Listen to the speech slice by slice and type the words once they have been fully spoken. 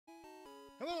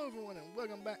Hello everyone and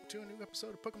welcome back to a new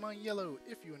episode of Pokemon Yellow.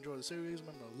 If you enjoy the series,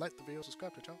 remember to like the video,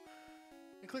 subscribe to the channel,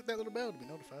 and click that little bell to be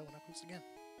notified when I post again.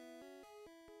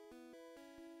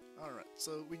 Alright,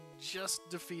 so we just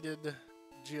defeated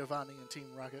Giovanni and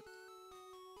Team Rocket.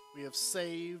 We have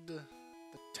saved the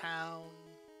town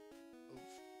of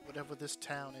whatever this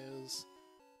town is.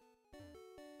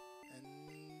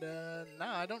 And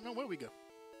now I don't know where we go.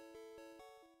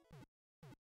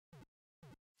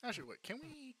 Actually, wait, can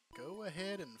we go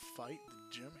ahead and fight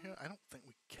the gym here? I don't think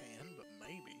we can, but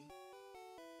maybe.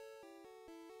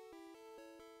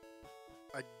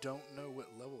 I don't know what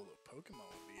level the Pokemon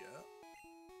will be at.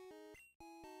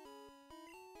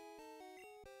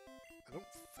 I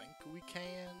don't think we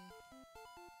can.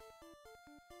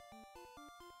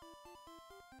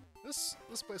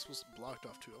 This place was blocked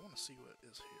off too. I want to see what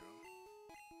is here.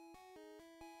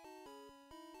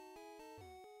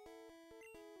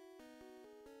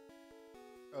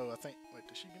 Oh, I think... Wait,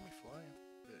 did she give me flying?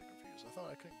 I'm very confused. I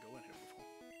thought I couldn't go in here before.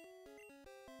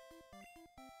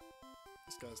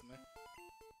 This guy's in there.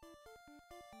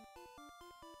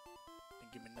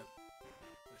 Didn't give me none.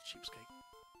 What a cheapskate.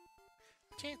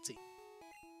 Chansey!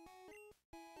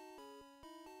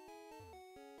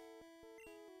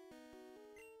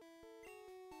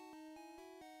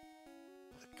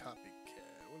 The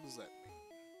copycat. What does that mean?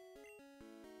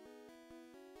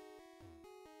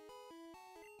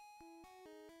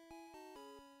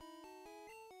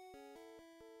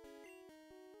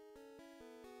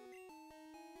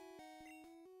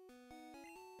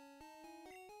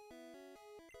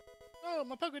 Oh,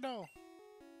 my Pokédoll!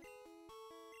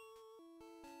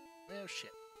 Well,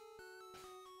 shit.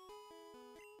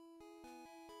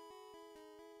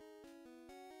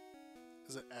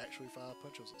 Is it actually Fire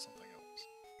Punch or is it something else?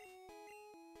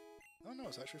 Oh no,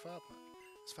 it's actually Fire Punch.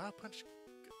 It's Fire Punch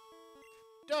good?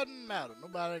 Doesn't matter,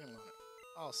 nobody can learn it.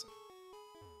 Awesome.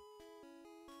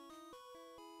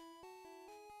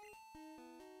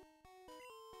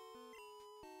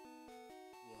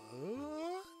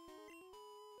 What?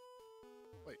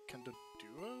 Wait, can the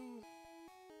duo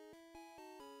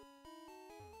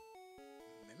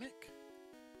mimic?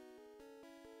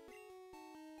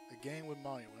 A game with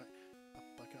Mario, right? A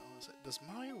bucket on his head. Does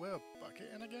Mario wear a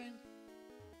bucket in a game?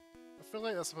 I feel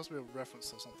like that's supposed to be a reference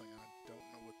to something and I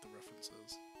don't know what the reference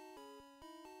is.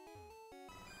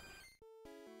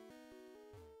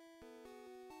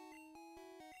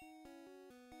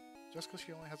 Just because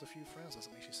she only has a few friends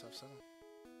doesn't mean she's self-centered.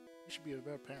 You should be a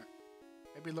better parent.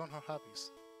 Maybe learn her hobbies.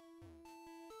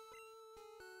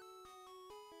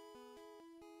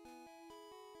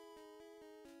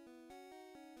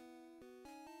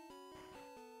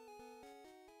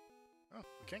 Oh,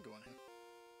 we can't go in here.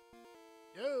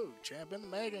 Yo, champion the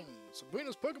making.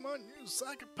 Sabrina's Pokemon use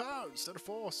psychic power instead of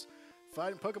force.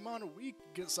 Fighting Pokemon are weak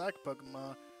against psychic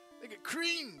Pokemon. They get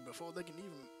creamed before they can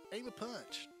even aim a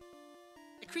punch.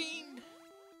 They're creamed.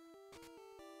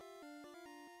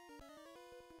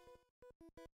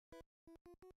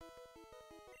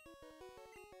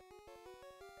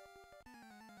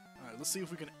 Alright, let's see if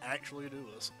we can actually do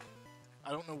this. I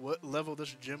don't know what level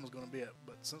this gym is going to be at,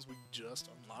 but since we just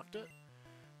unlocked it,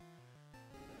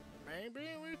 maybe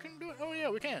we can do it. Oh yeah,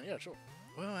 we can. Yeah, sure.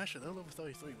 Well, actually, they're level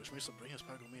 33, which means Sabrina's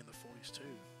probably going to be in the 40s too.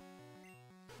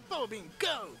 Bubble Beam,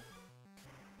 go!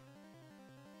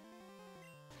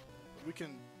 We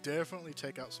can definitely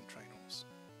take out some trainers.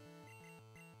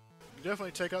 We can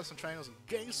definitely take out some trainers and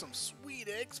gain some sweet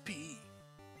XP.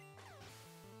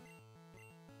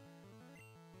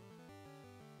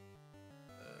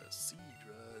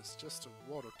 Seadra is just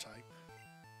a water type.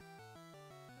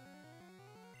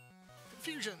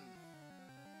 Confusion!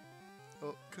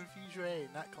 Oh, confusion,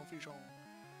 not confusion.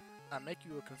 I make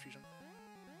you a confusion.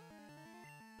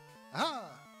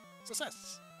 Aha!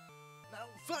 Success! Now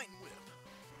Vine Whip!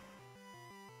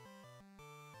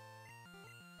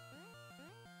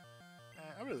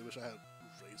 I really wish I had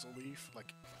Razor Leaf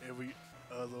like every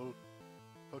other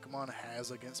Pokemon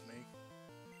has against me.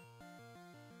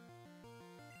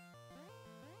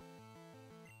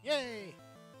 Yay!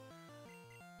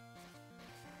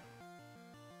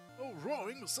 Oh,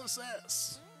 roaring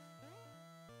success!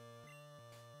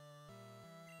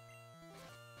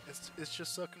 It's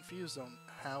just so confused on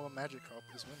how a Magikarp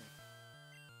is winning.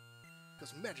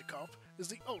 Because Magikarp is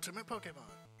the ultimate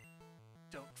Pokemon.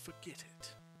 Don't forget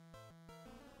it.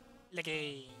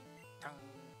 Leggy tongue.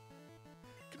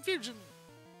 Confusion!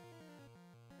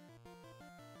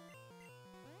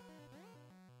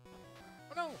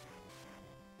 Oh no!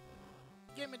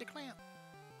 Give me the clamp!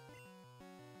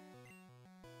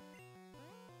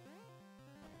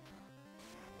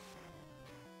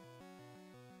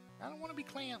 I don't want to be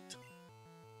clamped.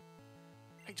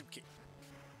 High jump kick.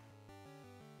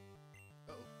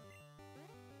 Uh oh.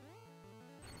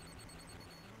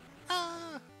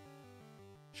 Ah!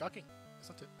 Shocking,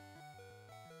 isn't it?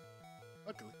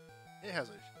 Luckily, it has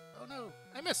a. Oh no!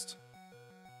 I missed!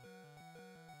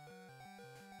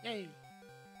 Yay! It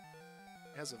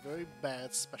has a very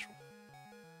bad special.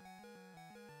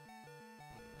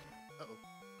 Uh oh.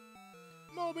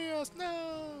 Mobius,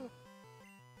 no!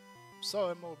 I'm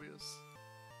sorry, Mobius.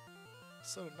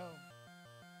 So no.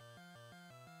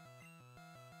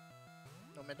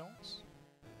 No medals?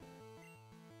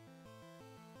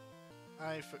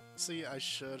 See, I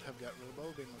should have got rid of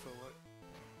Mobius, I feel like.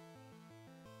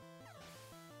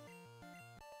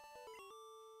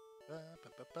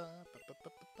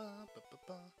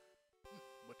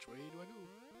 Which way do I go?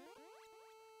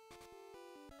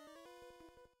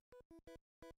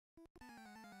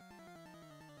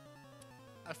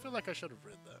 I feel like I should have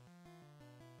read that.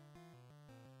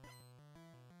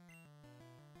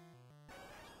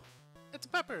 It's a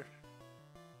pepper!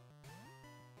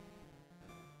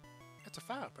 It's a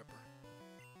fire pepper.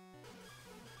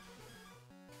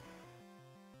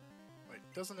 Wait,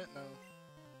 doesn't it know?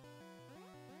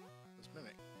 This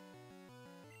mimic.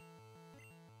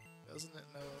 Doesn't it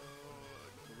know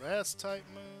a grass type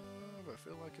move? I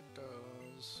feel like it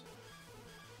does.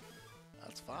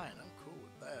 That's fine, I'm cool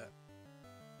with that.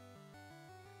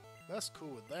 That's cool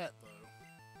with that, though.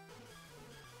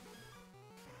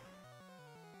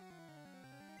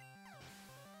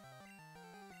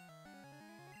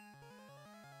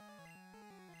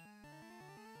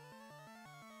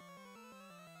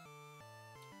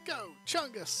 Go,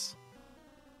 Chungus!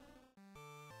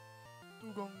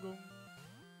 Dugong.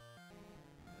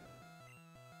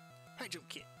 High jump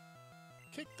kick.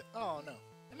 Kick the. Oh no,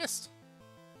 I missed.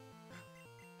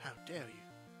 How dare you?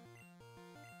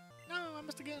 No, I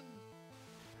missed again.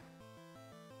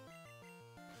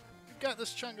 You got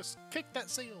this, Chungus. Kick that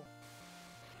seal.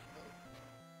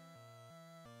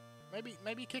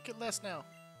 Maybe kick it less now.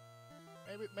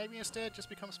 Maybe instead just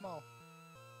become small.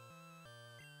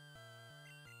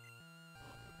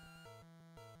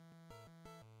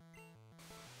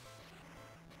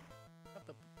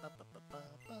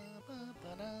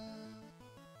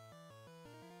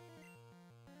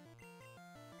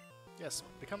 Yes,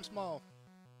 become small.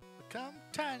 Become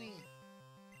tiny.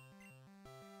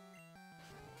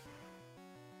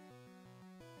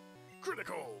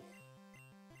 Critical.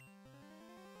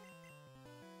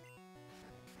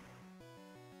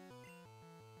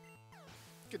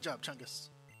 Good job, Chungus.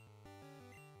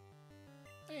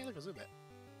 Hey, look, a Zubat.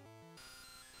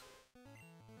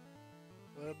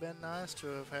 Would have been nice to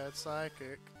have had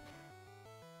Psychic.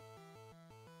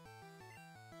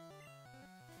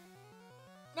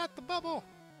 Not the bubble!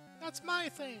 That's my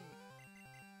thing!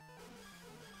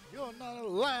 You're not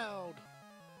allowed!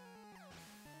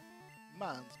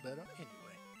 Mine's better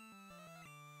anyway.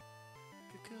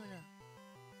 Kakuna.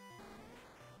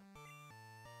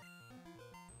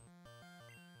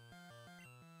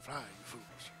 Fly, you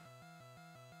fools.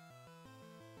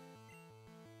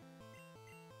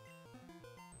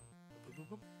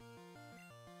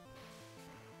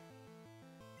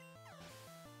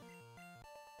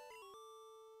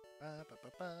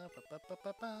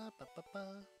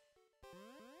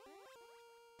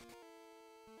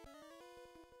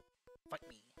 Fight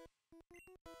me.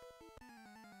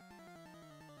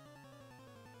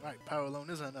 Alright, power alone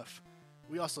isn't enough.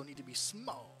 We also need to be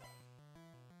small.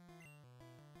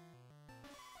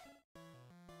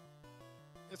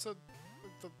 It's a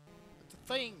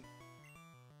thing.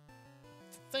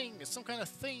 It's a thing. It's some kind of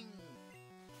thing.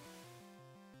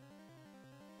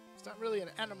 It's not really an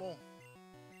animal.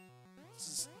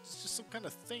 It's just some kind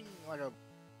of thing, like a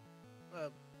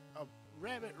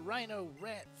rabbit, rhino,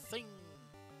 rat thing.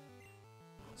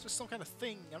 It's just some kind of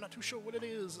thing. I'm not too sure what it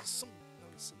is. It's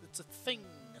a thing.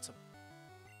 It's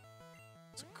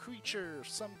a creature of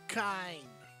some kind.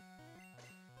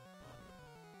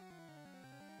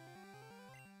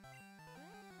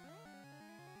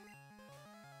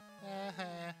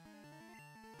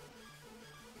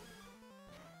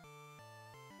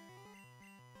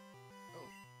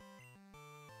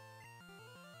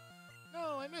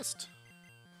 No, I missed.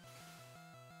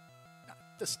 Not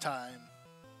this time.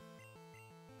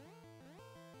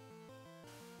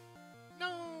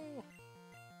 No!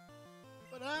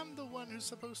 But I'm the one who's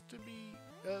supposed to be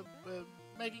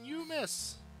making you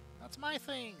miss. That's my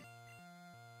thing.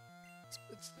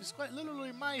 It's quite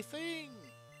literally my thing.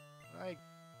 Like,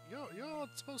 you're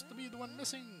supposed to be the one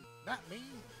missing, not me.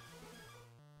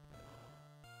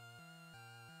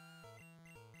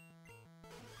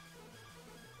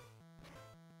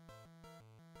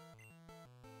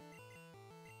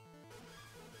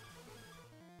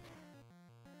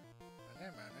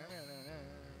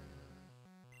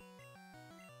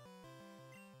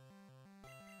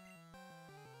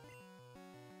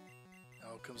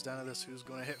 comes down to this. Who's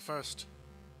gonna hit first?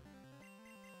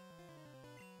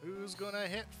 Who's gonna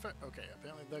hit first? Okay,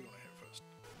 apparently they're gonna hit first.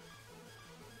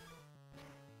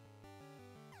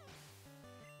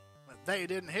 But they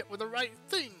didn't hit with the right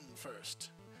thing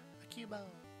first. A Cubone.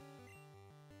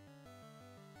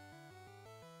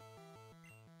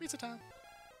 Pizza time.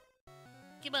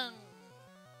 Cubone.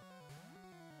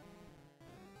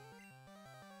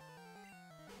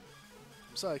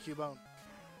 I'm sorry, Cubone.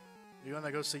 You're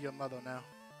gonna go see your mother now.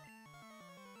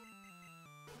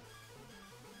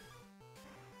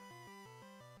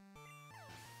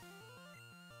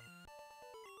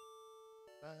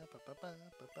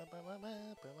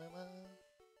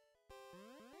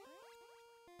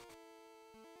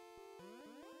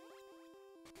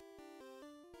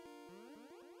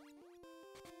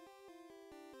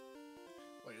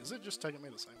 Wait, is it just taking me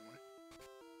the same way?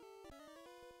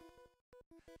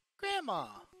 Grandma!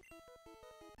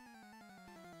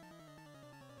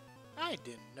 I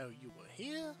didn't know you were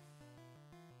here.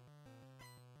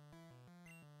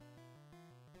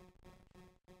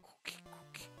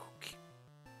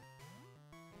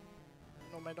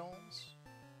 No medals.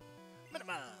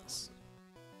 Minimize.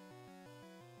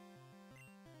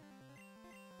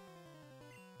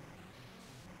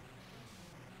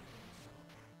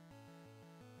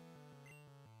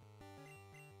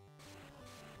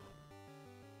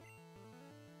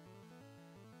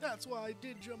 That's why I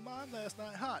did your mom last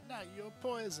night hot. Now you're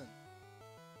poison.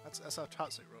 That's how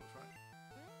Toxic rolls, right?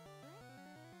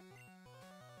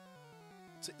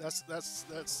 See,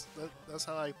 that's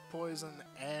how I poison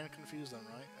and confuse them,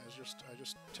 right? I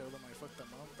just tell them I fucked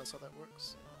them up. That's how that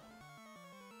works.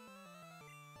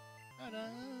 Ta-da!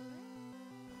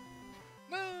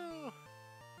 No!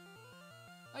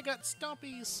 I got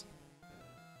stompies.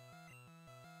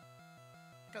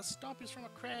 I got stompies from a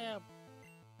crab.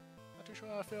 Not too sure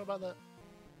how I feel about that.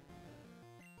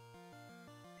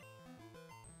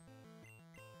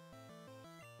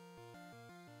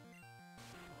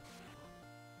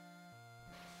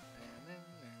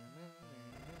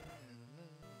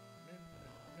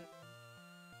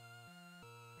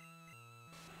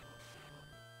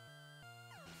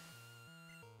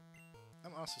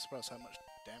 I'm also surprised how much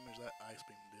damage that ice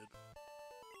beam did.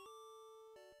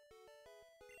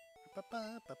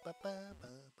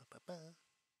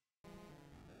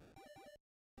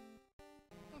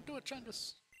 Don't do it,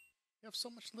 Chungus. You have so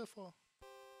much to live for.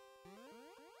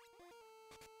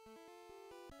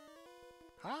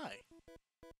 Hi.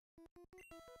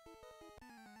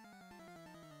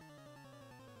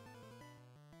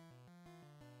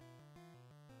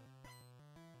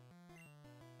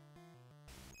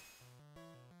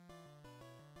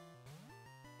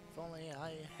 If only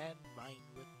I had mine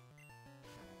with.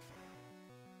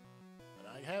 But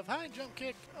I have high jump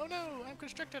kick. Oh no, I'm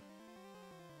constricted.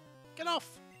 Get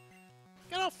off!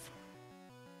 Get off!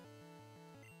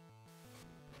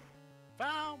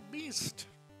 Foul beast!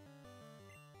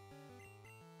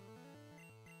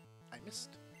 I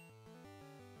missed.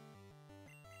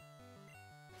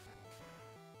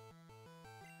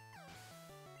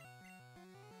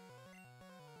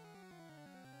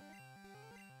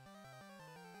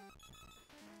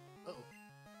 Uh-oh.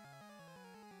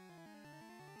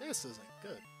 This isn't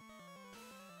good.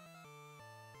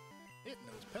 It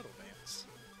knows pedal dance.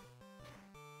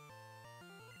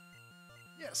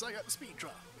 Yes, I got the speed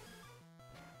drop.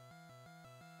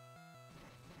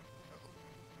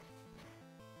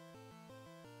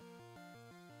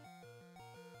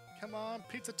 Come on,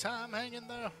 pizza time, hang in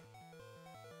there.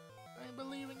 I ain't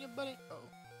believing you, buddy. Uh oh.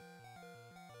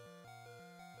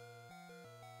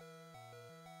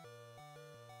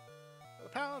 By the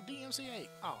power of DMCA.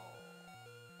 Oh.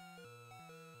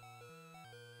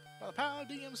 By the power of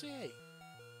DMCA.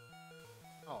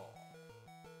 Oh.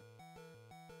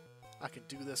 I can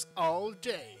do this all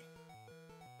day.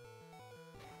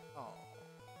 Oh.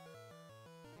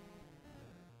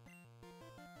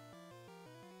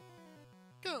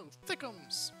 Go,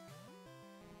 Thickums!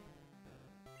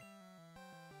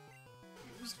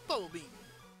 Use Bubble Beam.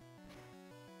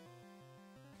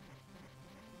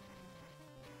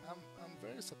 I'm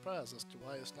very surprised as to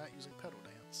why it's not using Pedal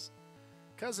Dance.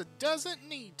 'Cause it doesn't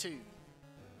need to.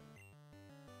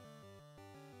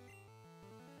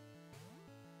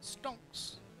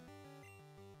 Stonks.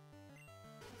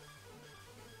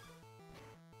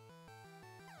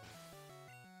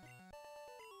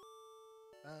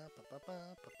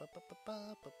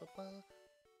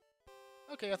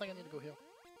 Okay, I think I need to go heal.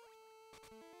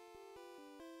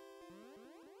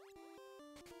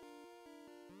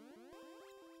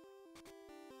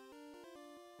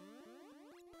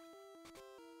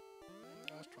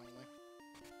 Strongly.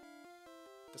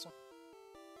 This one.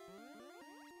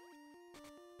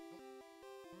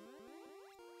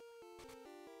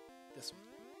 This one.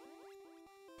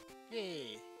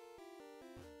 Yay!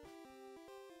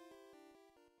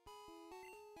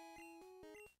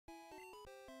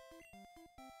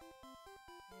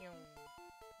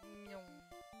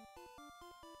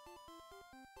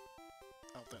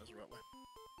 I don't think that's the right way.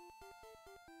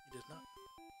 It is not.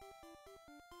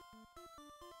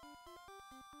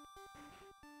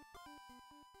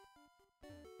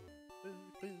 Boo,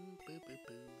 boo, boo, boo,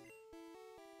 boo.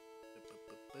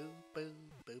 Boo, boo,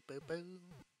 boo, boo, boo, boo.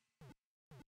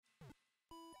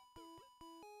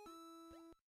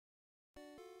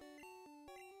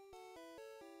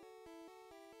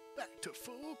 Back to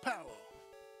full power.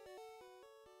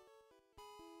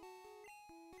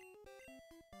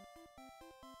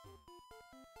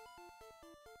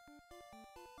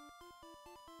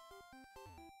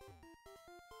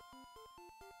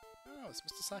 Oh, it's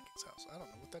Mr. Psychic's house. I don't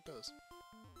know what that does.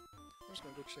 I'm just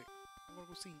gonna go check. I'm gonna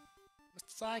go see. Mr.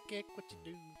 Psychic, what you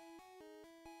do?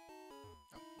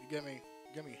 Oh, you gave me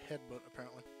a headbutt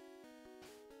apparently.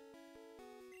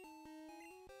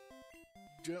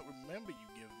 Don't remember you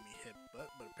giving me headbutt,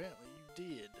 but apparently you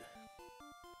did.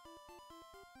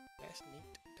 That's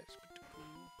neat. That's pretty cool.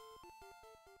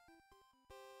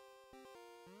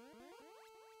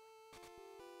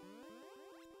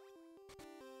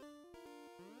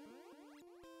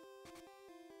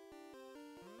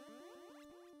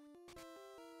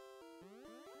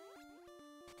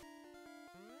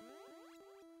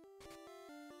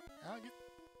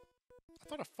 I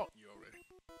thought I fought you already.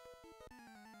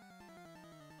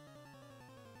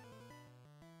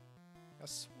 I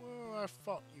swear I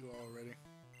fought you already.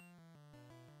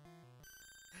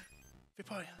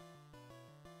 Vaporeon.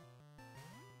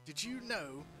 Did you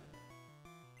know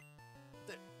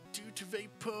that due to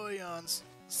Vaporeon's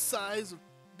size of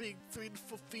being 3 to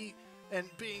 4 feet and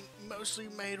being mostly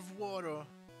made of water,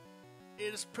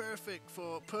 it is perfect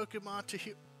for Pokemon to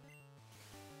heal?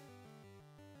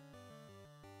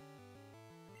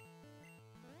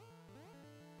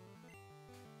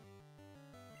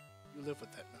 You live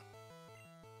with that now.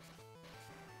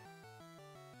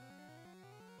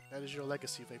 That is your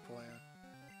legacy, Vaporeon.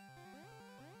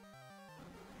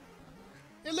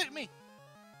 It licked me!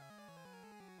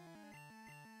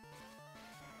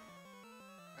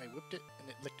 I whipped it and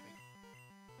it licked me.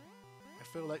 I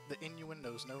feel like the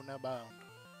innuendos know no bound.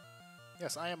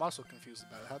 Yes, I am also confused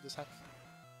about how this happened.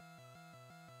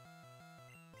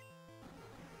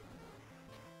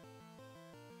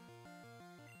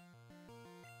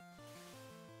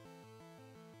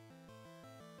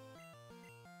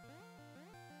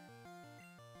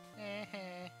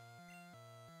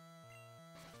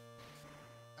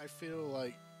 I feel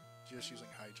like just using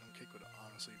high jump kick would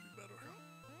honestly be better.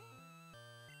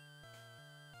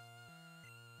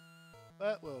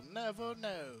 But we'll never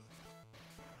know.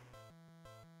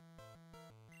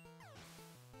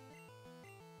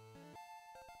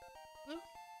 Ooh.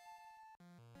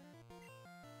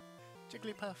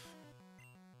 Jigglypuff.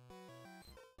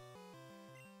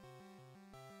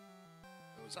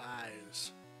 Those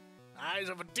eyes. Eyes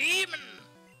of a demon!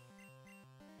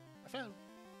 I fell.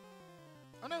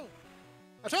 Oh no!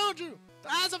 I told you!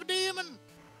 The eyes of a demon!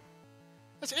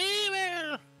 It's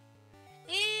evil!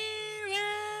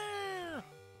 Evil!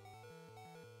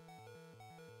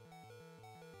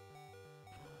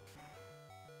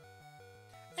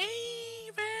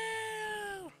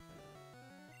 Evil!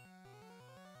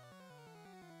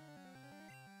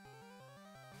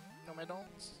 No, my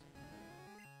don'ts.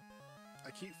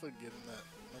 I keep forgetting that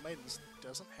No Maidens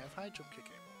doesn't have high jump kick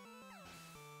anymore.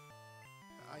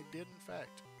 I did, in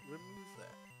fact, remove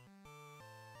that.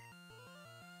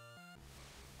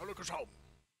 Oh, look, it's home!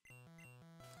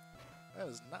 That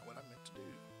is not what I meant to do.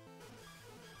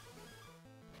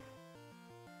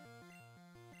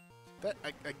 That,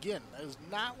 again, that is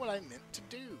not what I meant to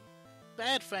do.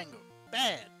 Bad Fango.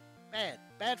 Bad. Bad.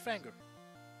 Bad Fango.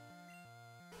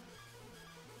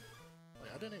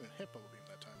 Wait, I didn't even hit Bubble Beam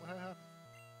that time. What happened?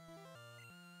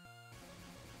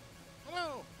 Oh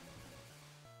no!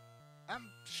 I'm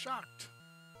shocked.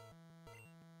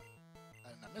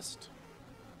 And I missed.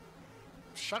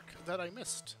 I'm shocked that I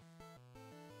missed.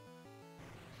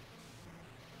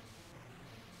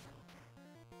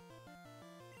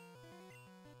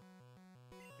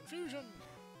 Confusion!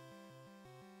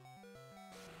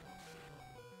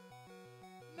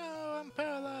 No, I'm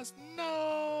paralyzed.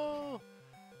 No!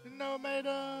 No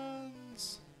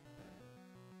maidens!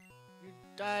 You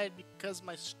died because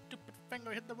my stupid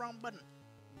finger hit the wrong button.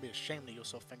 Be ashamed of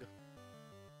yourself, finger.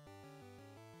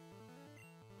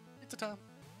 It's a time.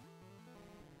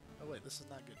 Oh wait, this is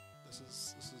not good. This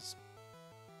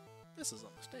is a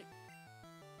mistake.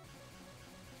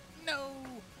 No!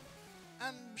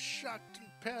 I'm shocked and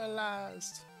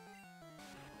paralyzed.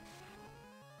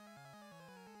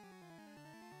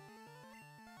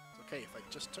 It's okay if I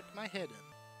just took my head in.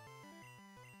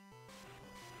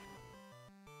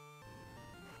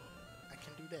 I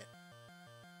can do that.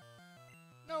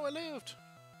 No, I lived!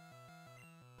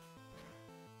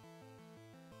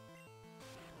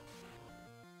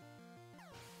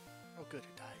 Oh good,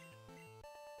 he died.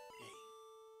 Yay.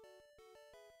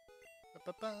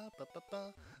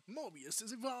 Morbius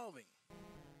is evolving!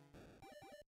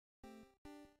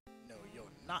 No,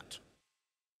 you're not.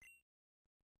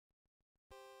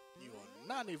 You are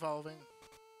not evolving.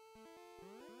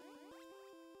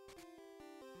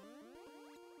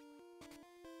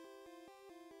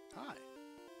 Hi.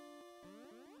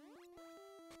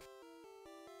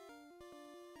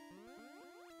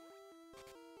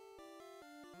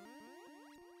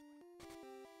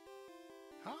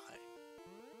 Hi.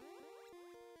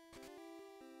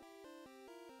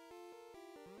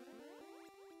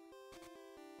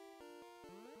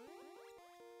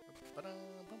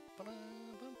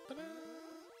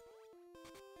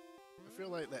 I feel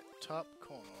like that top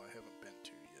corner I haven't been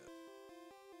to yet.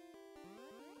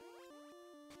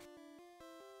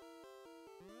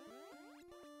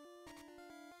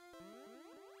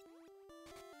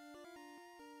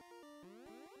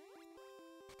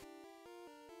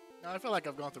 No, I feel like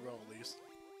I've gone through all of these.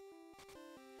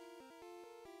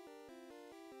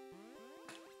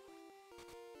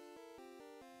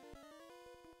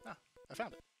 Ah, I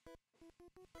found it.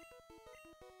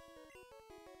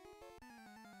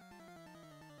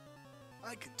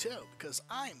 I can tell because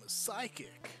I'm a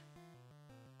psychic.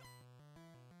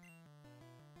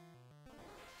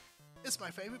 It's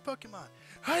my favorite Pokemon.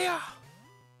 Hiya!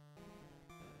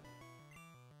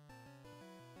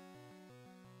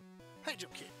 Hey,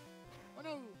 jump kid. Oh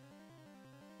no!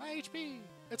 My HP!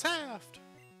 It's halved!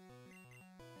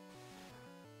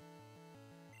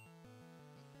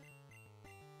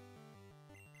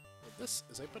 Well, this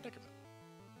is a predicament.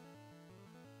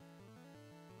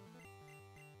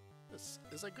 This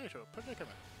is a greater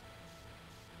predicament.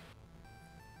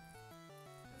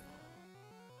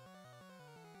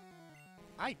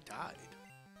 I died.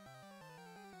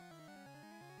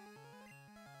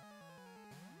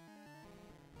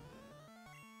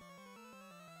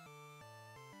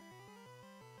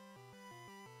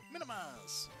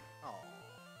 Minimize! Oh.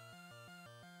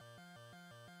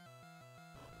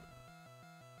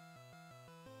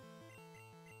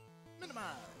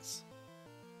 Minimize!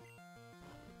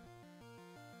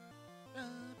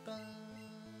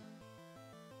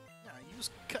 Yeah, use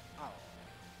cut. Oh.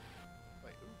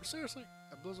 Wait, seriously?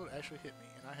 A blizzard actually hit me,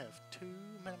 and I have 2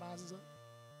 minimizes up?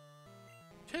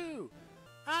 2!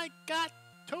 I got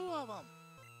 2 of them!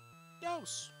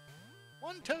 Yes!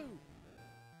 1, 2!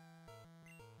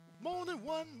 More than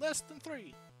 1, less than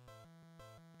 3!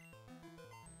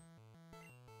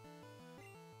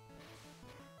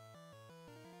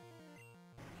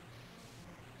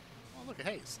 Oh, look at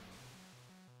Haze.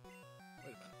 Wait a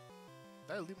minute.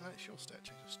 That Illuminate Shield stat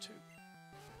changes too.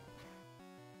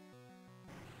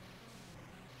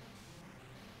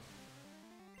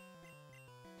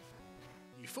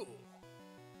 You fool!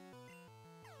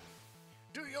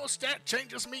 Do your stat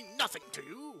changes mean nothing to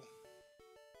you?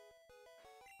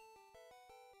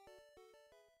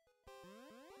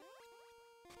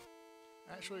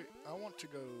 Actually, I want to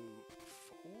go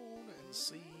forward and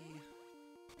see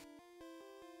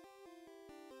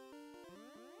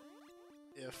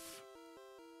if...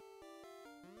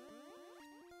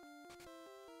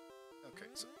 Okay,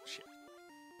 so, shit.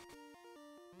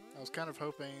 I was kind of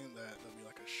hoping that there'd be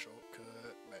like a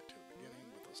shortcut back to the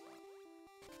beginning, but there's not.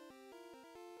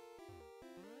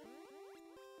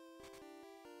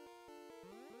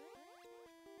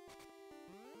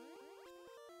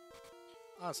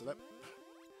 Honestly,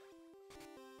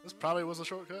 this probably was a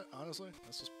shortcut, honestly.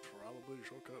 This is probably a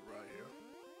shortcut right here.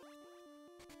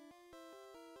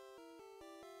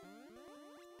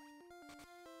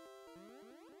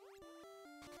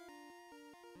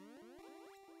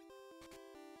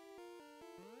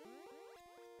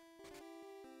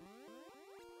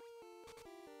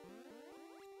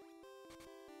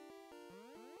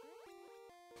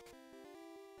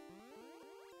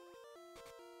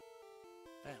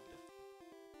 Found it.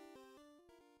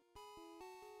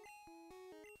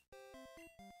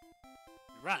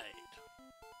 Right.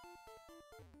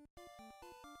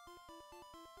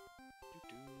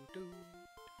 Do, do,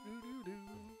 do, do, do.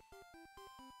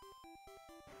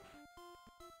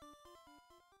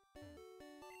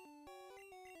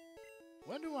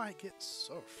 Where do I get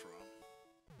surf from?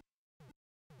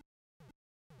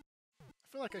 I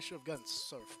feel like I should have gotten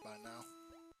surf by now.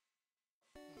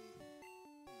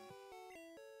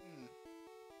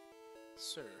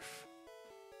 Surf.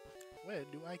 Where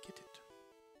do I get it?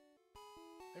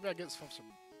 Maybe I get it from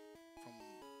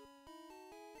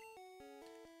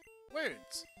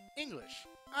words. English.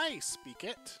 I speak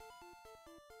it.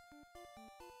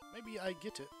 Maybe I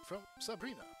get it from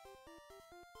Sabrina.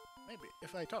 Maybe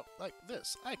if I talk like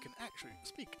this, I can actually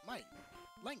speak my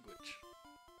language.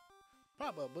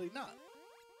 Probably not.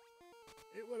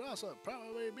 It would also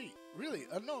probably be really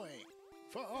annoying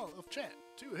for all of chat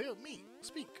to hear me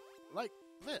speak like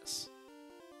this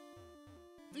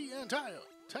the entire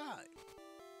time.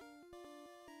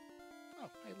 Oh,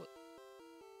 hey, look.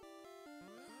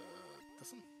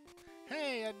 Listen.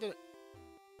 Hey, I did it.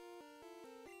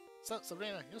 So,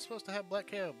 Sabrina, you're supposed to have black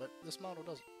hair, but this model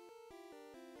doesn't.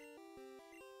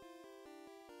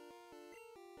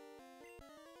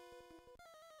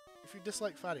 If you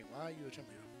dislike fighting, why are you a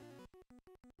champion?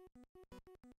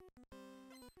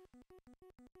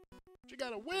 She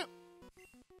got a whip!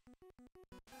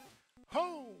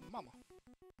 Oh, mama.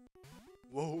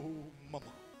 Whoa, mama.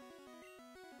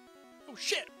 Oh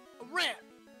shit! A rat!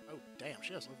 Oh damn,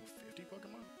 she has level 50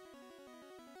 Pokemon?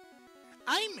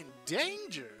 I'm in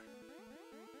danger!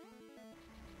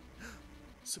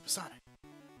 Supersonic.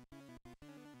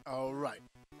 Alright.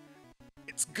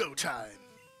 It's go time!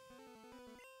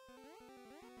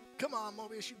 Come on,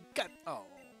 Mobius, you got... Oh,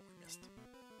 I missed.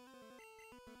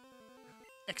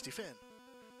 X-Defend.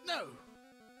 No!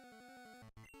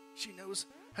 She knows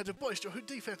how to bolster her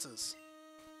defenses.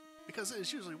 Because it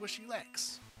is usually what she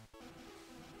lacks.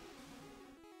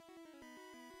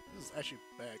 This is actually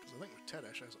bad, because I think Ted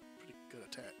actually has a pretty good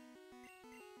attack.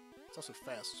 It's also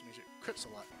fast, which means it crits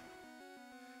a lot.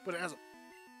 But it has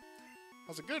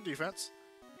a good defense,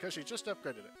 because she just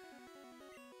upgraded it.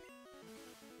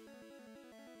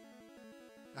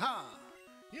 Aha!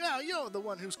 Yeah, you're the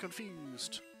one who's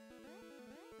confused.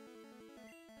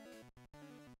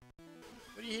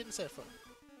 What are you hitting set for?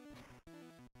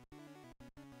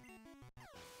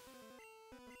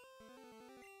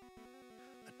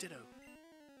 A Ditto.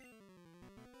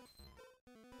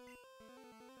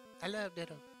 I love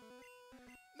Ditto.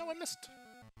 No, I missed.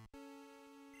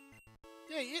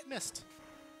 Yay, it missed.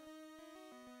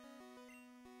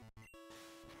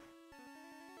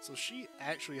 So she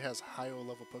actually has higher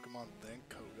level Pokemon than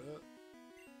Coda,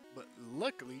 but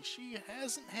luckily she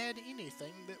hasn't had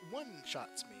anything that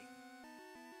one-shots me.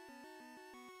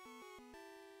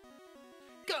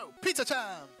 Go! Pizza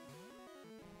time!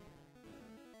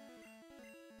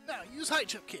 Now use high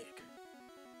jump kick.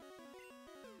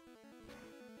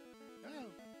 Oh,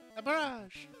 a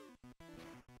barrage.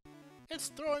 It's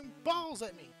throwing balls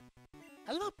at me.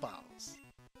 I love balls.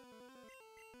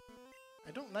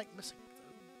 I don't like missing though.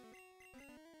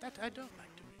 That I don't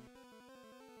like doing.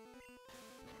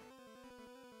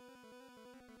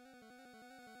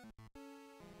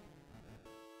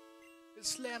 It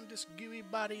slammed this gooey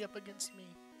body up against me,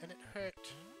 and it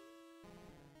hurt.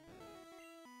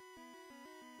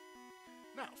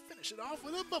 Now finish it off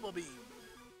with a bubble beam.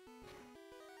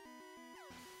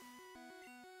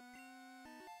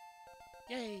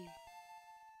 Yay!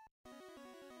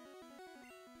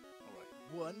 Alright,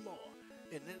 one more,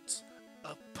 and it's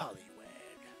a Poliwag.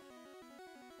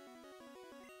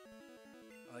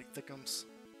 I like thickums.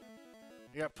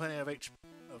 You got plenty of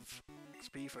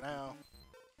XP for now.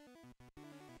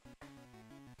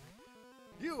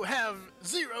 You have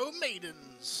 0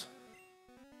 maidens!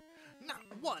 Not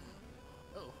one!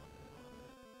 Oh.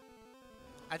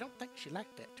 I don't think she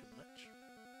liked that too much.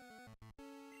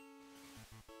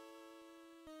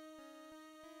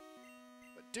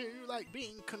 But do you like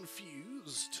being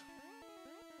confused?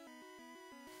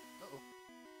 Uh-oh.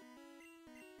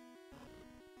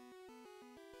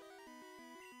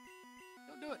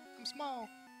 Don't do it, I'm small.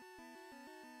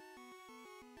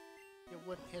 You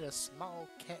wouldn't hit a small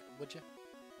cat, would you?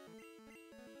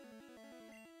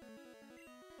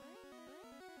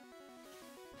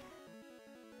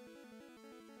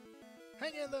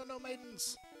 Hang in there, no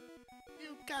maidens!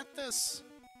 You got this!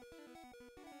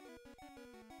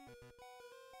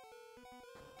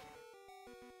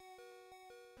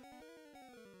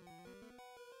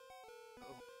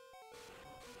 Oh.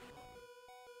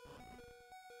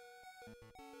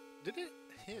 Did it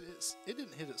hit it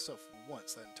didn't hit itself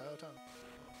once that entire time.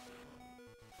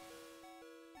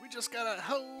 We just gotta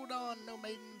hold on, no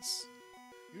maidens.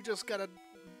 You just gotta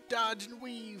dodge and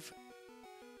weave.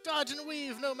 Dodge and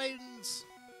weave, no maidens!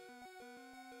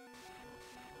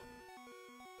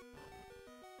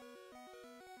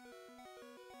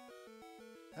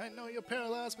 I know you're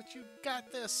paralyzed, but you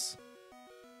got this!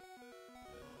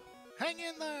 Hang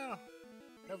in there!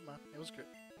 Never mind, it was good.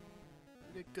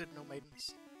 You did good, no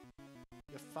maidens.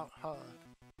 You fought hard.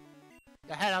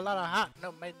 You had a lot of heart,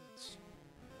 no maidens.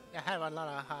 You have a lot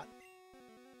of heart.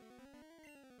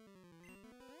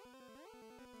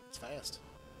 It's fast.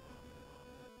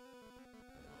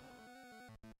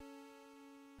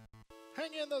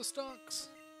 Hang in those stonks.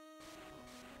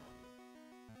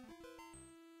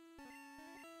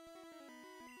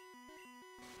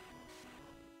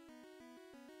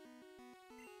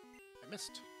 I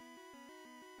missed.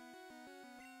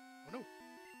 Oh no.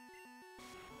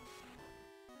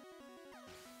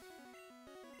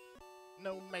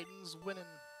 No maidens winning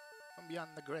from beyond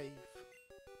the grave.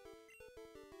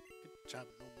 Good job,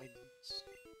 no maidens.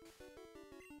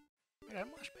 I got a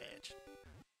mush badge.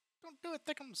 Don't do it,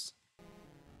 Thickums.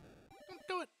 Don't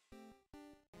do it.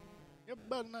 You're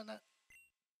better than that.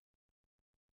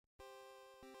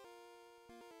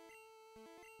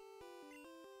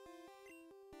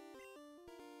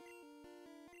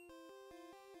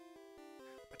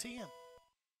 A TM.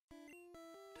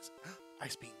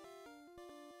 Ice beam.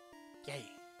 Yay.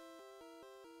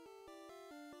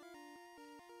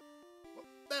 Well,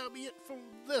 that'll be it for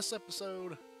this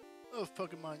episode of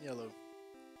Pokemon Yellow.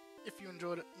 If you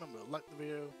enjoyed it, remember to like the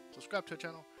video, subscribe to our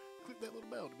channel, click that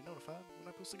little bell to be notified when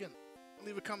I post again.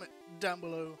 Leave a comment down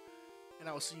below, and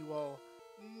I will see you all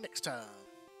next time.